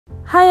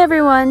Hi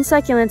everyone,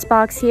 Succulents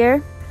Box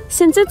here.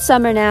 Since it's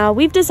summer now,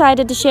 we've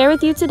decided to share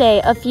with you today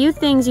a few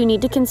things you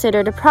need to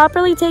consider to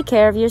properly take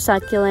care of your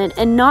succulent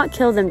and not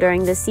kill them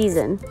during this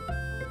season.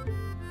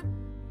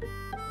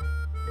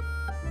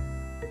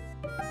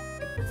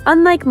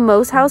 Unlike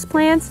most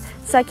houseplants,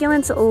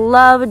 succulents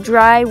love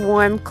dry,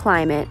 warm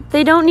climate.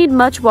 They don't need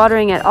much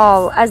watering at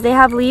all, as they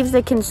have leaves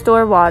that can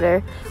store water,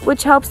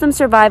 which helps them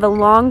survive a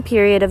long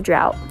period of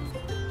drought.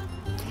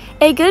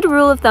 A good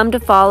rule of thumb to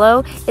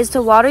follow is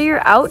to water your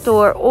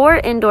outdoor or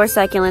indoor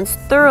succulents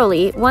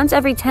thoroughly once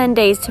every 10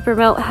 days to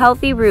promote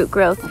healthy root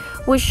growth,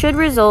 which should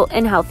result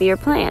in healthier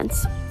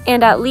plants,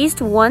 and at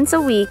least once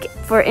a week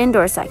for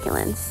indoor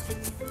succulents.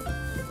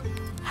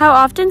 How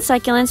often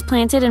succulents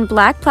planted in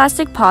black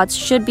plastic pots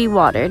should be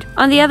watered,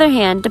 on the other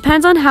hand,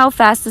 depends on how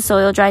fast the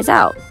soil dries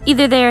out.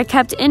 Either they are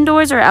kept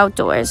indoors or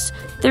outdoors.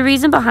 The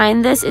reason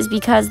behind this is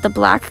because the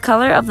black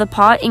color of the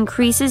pot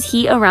increases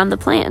heat around the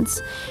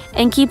plants.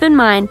 And keep in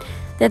mind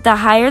that the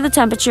higher the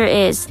temperature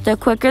is, the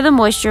quicker the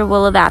moisture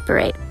will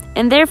evaporate,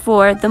 and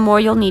therefore the more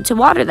you'll need to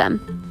water them.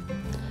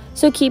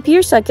 So keep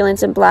your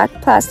succulents in black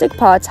plastic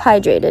pots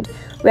hydrated.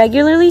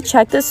 Regularly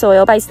check the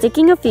soil by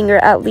sticking a finger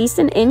at least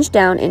an inch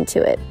down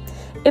into it.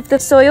 If the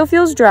soil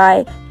feels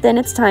dry, then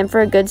it's time for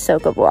a good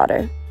soak of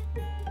water.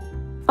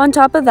 On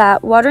top of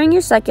that, watering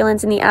your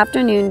succulents in the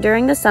afternoon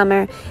during the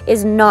summer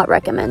is not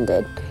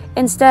recommended.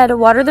 Instead,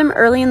 water them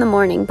early in the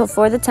morning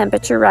before the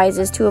temperature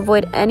rises to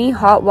avoid any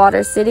hot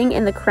water sitting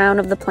in the crown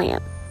of the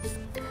plant.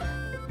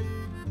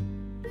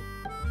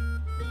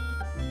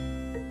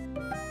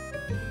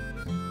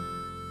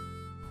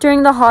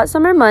 During the hot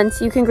summer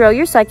months, you can grow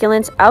your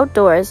succulents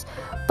outdoors,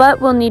 but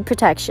will need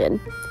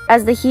protection,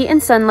 as the heat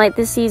and sunlight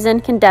this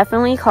season can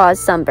definitely cause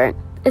sunburn,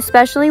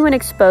 especially when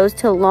exposed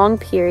to long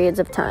periods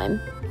of time.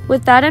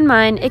 With that in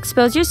mind,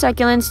 expose your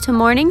succulents to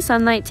morning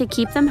sunlight to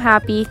keep them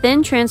happy,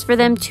 then transfer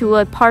them to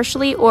a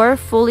partially or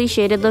fully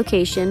shaded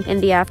location in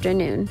the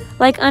afternoon,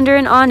 like under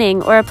an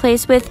awning or a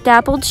place with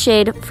dappled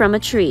shade from a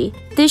tree.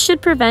 This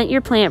should prevent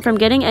your plant from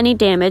getting any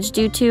damage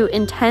due to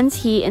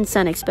intense heat and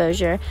sun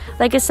exposure,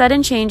 like a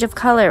sudden change of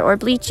color or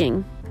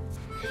bleaching.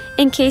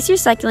 In case your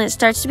succulent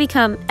starts to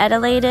become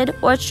etiolated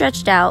or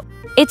stretched out,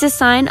 it's a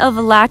sign of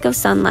a lack of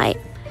sunlight,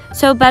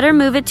 so better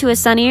move it to a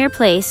sunnier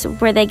place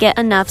where they get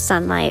enough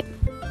sunlight.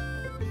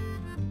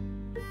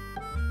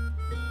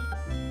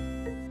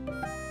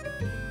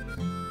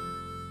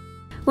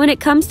 When it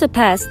comes to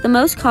pests, the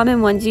most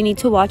common ones you need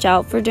to watch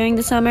out for during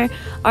the summer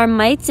are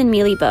mites and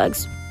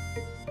mealybugs.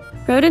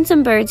 Rodents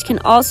and birds can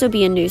also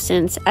be a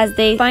nuisance, as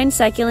they find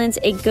succulents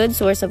a good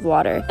source of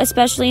water,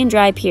 especially in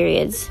dry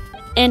periods,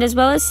 and as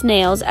well as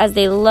snails, as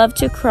they love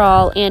to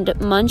crawl and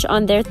munch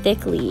on their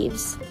thick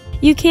leaves.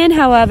 You can,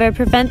 however,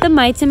 prevent the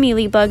mites and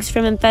mealybugs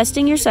from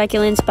infesting your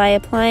succulents by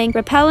applying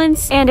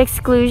repellents and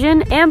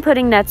exclusion and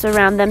putting nets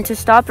around them to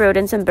stop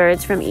rodents and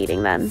birds from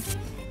eating them.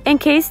 In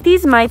case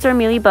these mites or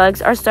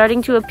mealybugs are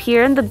starting to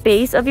appear in the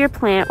base of your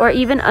plant or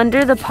even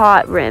under the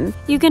pot rim,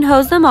 you can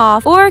hose them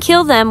off or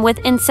kill them with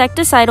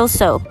insecticidal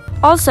soap.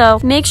 Also,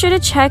 make sure to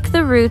check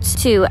the roots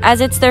too, as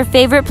it's their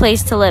favorite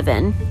place to live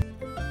in.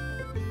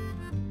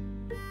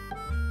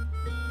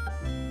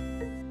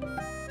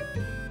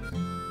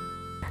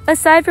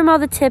 Aside from all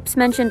the tips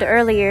mentioned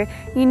earlier,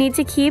 you need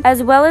to keep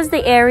as well as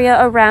the area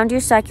around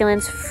your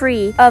succulents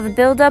free of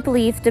buildup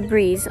leaf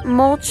debris,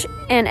 mulch,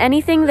 and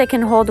anything that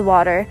can hold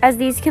water, as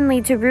these can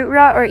lead to root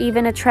rot or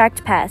even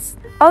attract pests.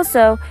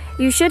 Also,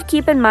 you should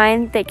keep in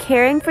mind that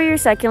caring for your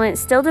succulent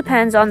still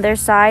depends on their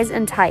size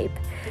and type,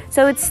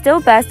 so it's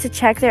still best to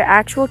check their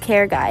actual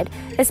care guide,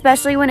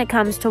 especially when it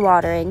comes to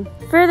watering.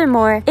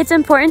 Furthermore, it's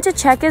important to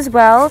check as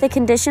well the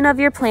condition of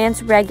your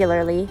plants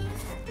regularly.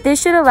 This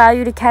should allow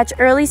you to catch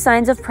early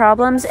signs of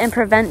problems and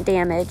prevent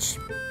damage.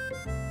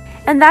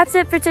 And that's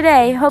it for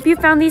today. Hope you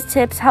found these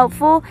tips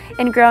helpful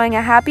in growing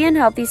a happy and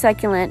healthy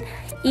succulent,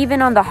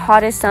 even on the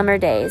hottest summer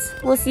days.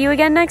 We'll see you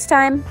again next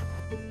time.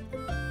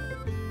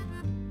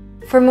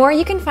 For more,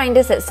 you can find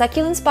us at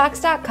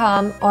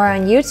succulentsbox.com or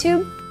on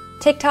YouTube,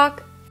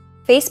 TikTok,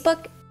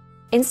 Facebook,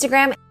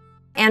 Instagram,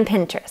 and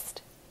Pinterest.